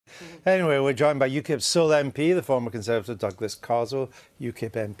Anyway, we're joined by UKIP's sole MP, the former Conservative Douglas Carswell,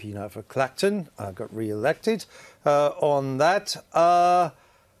 UKIP MP now for Clacton, got re-elected. On that,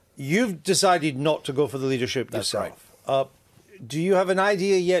 you've decided not to go for the leadership yourself. Right. Do you have an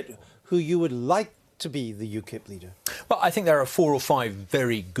idea yet who you would like to be the UKIP leader? Well, I think there are 4 or 5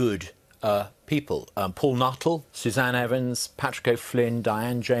 very good people. Paul Nuttall, Suzanne Evans, Patrick O'Flynn,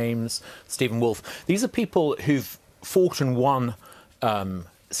 Diane James, Stephen Wolfe. These are people who've fought and won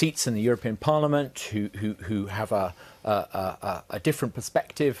seats in the European Parliament, who have a different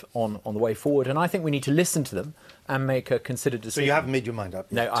perspective on the way forward. And I think we need to listen to them and make a considered decision. So you haven't made your mind up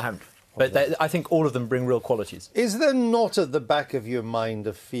yet? No, I haven't. But I think all of them bring real qualities. Is there not at the back of your mind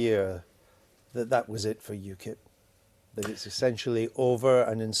a fear that that was it for UKIP? That it's essentially over,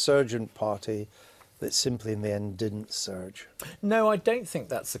 an insurgent party that simply in the end didn't surge? No, I don't think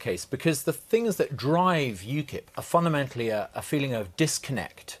that's the case, because the things that drive UKIP are fundamentally a feeling of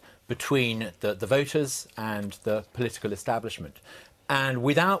disconnect between the voters and the political establishment. And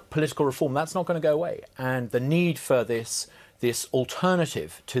without political reform, that's not going to go away. And the need for this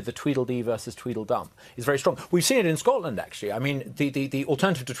alternative to the Tweedledee versus Tweedledum is very strong. We've seen it in Scotland, actually. I mean, the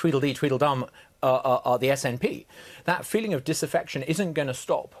alternative to Tweedledee, Tweedledum are the SNP. That feeling of disaffection isn't going to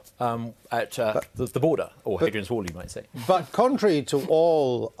stop at the border, or Hadrian's Wall, you might say. But contrary to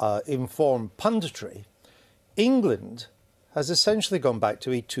all informed punditry, England has essentially gone back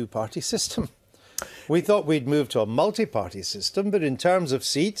to a two-party system. We thought we'd move to a multi-party system, but in terms of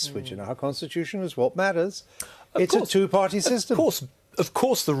seats, which in our constitution is what matters, it's a two-party system. Of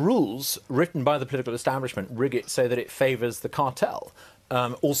course, the rules written by the political establishment rig it so that it favours the cartel.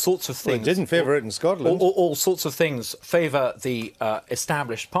 All sorts of things. Well, it didn't favour it in Scotland. All sorts of things favour the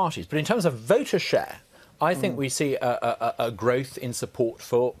established parties. But in terms of voter share, I think we see a growth in support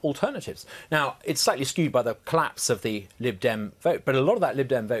for alternatives. Now, it's slightly skewed by the collapse of the Lib Dem vote, but a lot of that Lib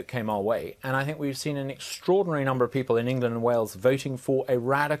Dem vote came our way, and I think we've seen an extraordinary number of people in England and Wales voting for a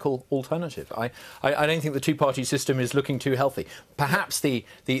radical alternative. I don't think the two-party system is looking too healthy. Perhaps the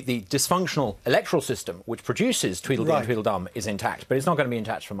dysfunctional electoral system, which produces Tweedledee and Tweedledum, is intact, but it's not going to be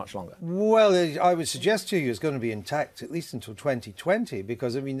intact for much longer. Well, I would suggest to you it's going to be intact at least until 2020,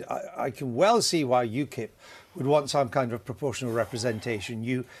 because, I mean, I can well see why UKIP would want some kind of proportional representation.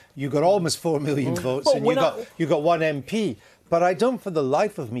 You got almost 4 million votes, and you got one MP. But I don't for the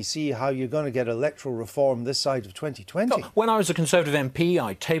life of me see how you're going to get electoral reform this side of 2020. No, when I was a Conservative MP,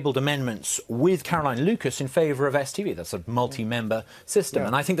 I tabled amendments with Caroline Lucas in favour of STV. That's a multi-member system. Yeah.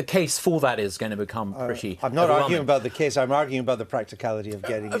 And I think the case for that is going to become pretty I'm not arguing about the case. I'm arguing about the practicality of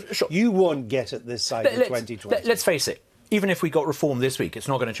getting it. Sure. You won't get it this side of 2020. Let's face it. Even if we got reform this week, it's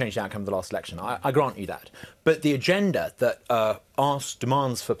not going to change the outcome of the last election. I grant you that. But the agenda that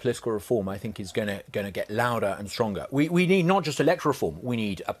demands for political reform, I think, is going to get louder and stronger. We need not just electoral reform. We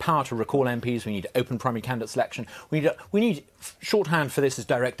need a power to recall MPs. We need open primary candidate selection. We need shorthand for this is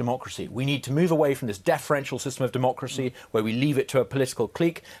direct democracy. We need to move away from this deferential system of democracy where we leave it to a political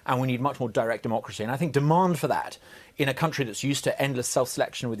clique, and we need much more direct democracy. And I think demand for that in a country that's used to endless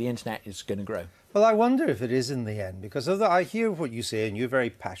self-selection with the internet is going to grow. Well, I wonder if it is in the end, because I hear what you say and you're very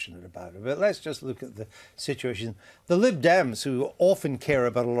passionate about it, but let's just look at the situation. The Lib Dems, who often care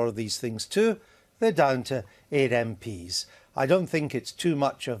about a lot of these things too, they're down to 8 MPs. I don't think it's too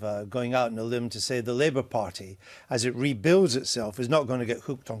much of going out on a limb to say the Labour Party, as it rebuilds itself, is not going to get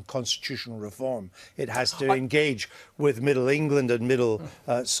hooked on constitutional reform. It has to engage with Middle England and Middle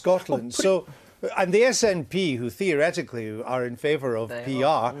Scotland. And the SNP, who theoretically are in favour of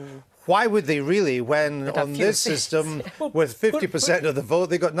PR, why would they really, when on this system, with 50% of the vote,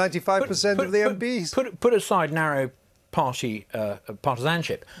 they got 95% of the MPs? Put aside narrow party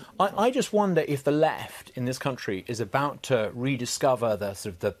partisanship. I just wonder if the left in this country is about to rediscover that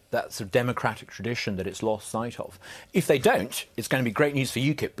sort of democratic tradition that it's lost sight of. If they don't, it's going to be great news for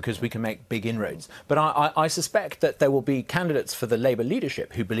UKIP because we can make big inroads. But I suspect that there will be candidates for the Labour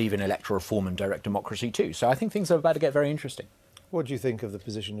leadership who believe in electoral reform and direct democracy too. So I think things are about to get very interesting. What do you think of the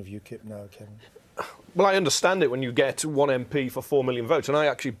position of UKIP now, Kevin? Well, I understand it when you get one MP for 4 million votes, and I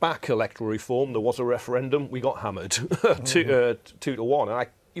actually back electoral reform. There was a referendum, we got hammered 2 to 1. And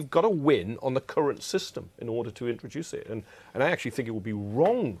you've got to win on the current system in order to introduce it. And I actually think it would be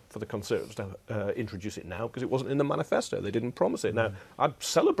wrong for the Conservatives to introduce it now because it wasn't in the manifesto. They didn't promise it. Now, I'd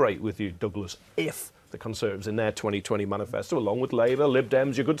celebrate with you, Douglas, if the Conservatives in their 2020 manifesto, along with Labour, Lib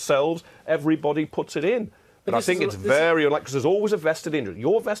Dems, your good selves, everybody puts it in. But I think it's very unlikely, because there's always a vested interest.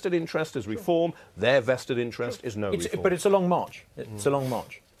 Your vested interest is reform, their vested interest is no reform. But it's a long march. It's a long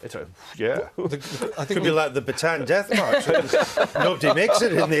march. It's a, yeah. I think Could be like the Bataan death march. Nobody makes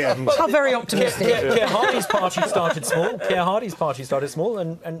it in the end. How very optimistic. Keir Hardie's party started small. Keir Hardie's party started small,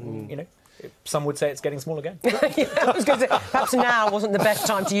 and you know, some would say it's getting small again. Yeah, I was going to say, perhaps now wasn't the best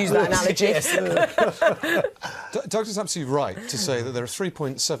time to use that analogy. Yes. Douglas is absolutely right to say that there are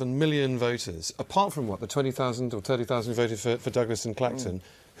 3.7 million voters, apart from what, the 20,000 or 30,000 who voted for Douglas and Clacton,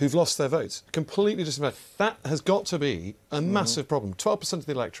 who've lost their votes. Completely disadvantaged. That has got to be a massive problem. 12% of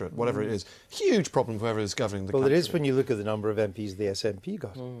the electorate, whatever it is. Huge problem for whoever is governing the country. Well, it is when you look at the number of MPs the SNP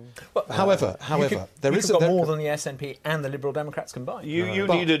got. Well, However, there is got more than the SNP and the Liberal Democrats combined. You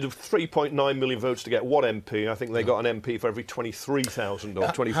needed 3.9 million votes to get one MP. I think they got an MP for every 23,000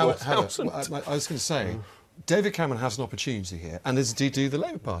 or 24,000. I was going to say, David Cameron has an opportunity here, and as do the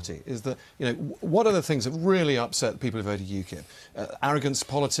Labour Party, is that, you know, what are the things that really upset people who voted UKIP? Arrogance,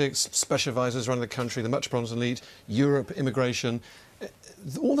 politics, special advisors running the country, the Metropolitan elite, Europe, immigration.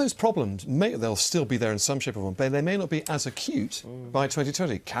 All those problems, they'll still be there in some shape or form, but they may not be as acute by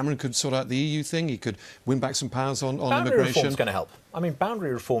 2020. Cameron could sort out the EU thing, he could win back some powers on boundary immigration. Reform's going to help. I mean,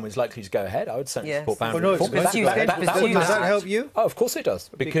 boundary reform is likely to go ahead. I would certainly support boundary Well, no, reform. does that help you? Oh, of course it does.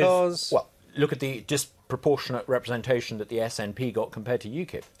 Because well, look at the disproportionate representation that the SNP got compared to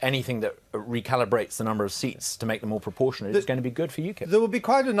UKIP. Anything that recalibrates the number of seats to make them more proportionate is going to be good for UKIP. There will be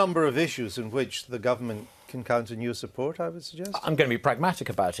quite a number of issues in which the government can count on your support, I would suggest. I'm going to be pragmatic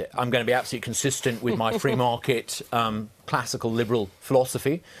about it. I'm going to be absolutely consistent with my free market, classical liberal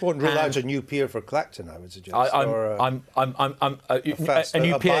philosophy. Wouldn't rule out a new peer for Clacton, I would suggest. A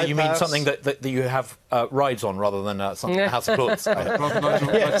new peer, you mean something that you have rides on rather than some House of Lords? Something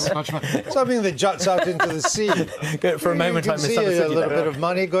that juts out into the sea. For a moment, I see a little bit of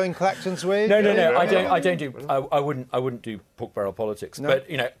money going Clacton's way. No. I wouldn't do pork barrel politics. No. But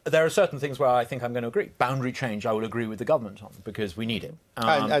you know, there are certain things where I think I'm going to agree. Boundary change, I will agree with the government on because we need it.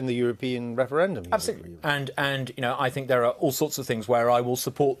 And the European referendum. Absolutely. And you know, I think there are all sorts of things where I will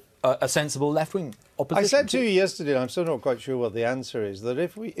support a sensible left-wing opposition. I said to you yesterday, and I'm still not quite sure what the answer is, that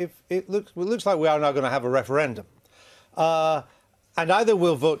if it looks like we are now going to have a referendum, and either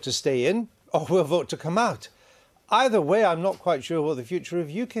we'll vote to stay in or we'll vote to come out. Either way, I'm not quite sure what the future of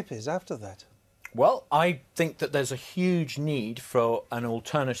UKIP is after that. Well, I think that there's a huge need for an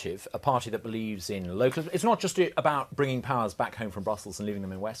alternative, a party that believes in local. It's not just about bringing powers back home from Brussels and leaving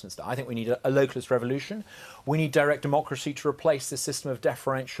them in Westminster. I think we need a localist revolution. We need direct democracy to replace this system of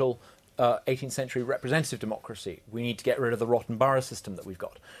deferential 18th century representative democracy. We need to get rid of the rotten borough system that we've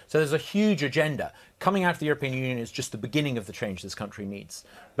got. So there's a huge agenda. Coming out of the European Union is just the beginning of the change this country needs.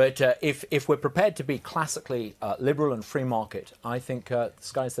 But if we're prepared to be classically liberal and free market, I think the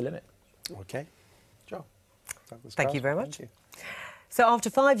sky's the limit. OK. Thank you very much. Thank you. So after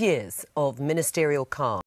 5 years of ministerial calm,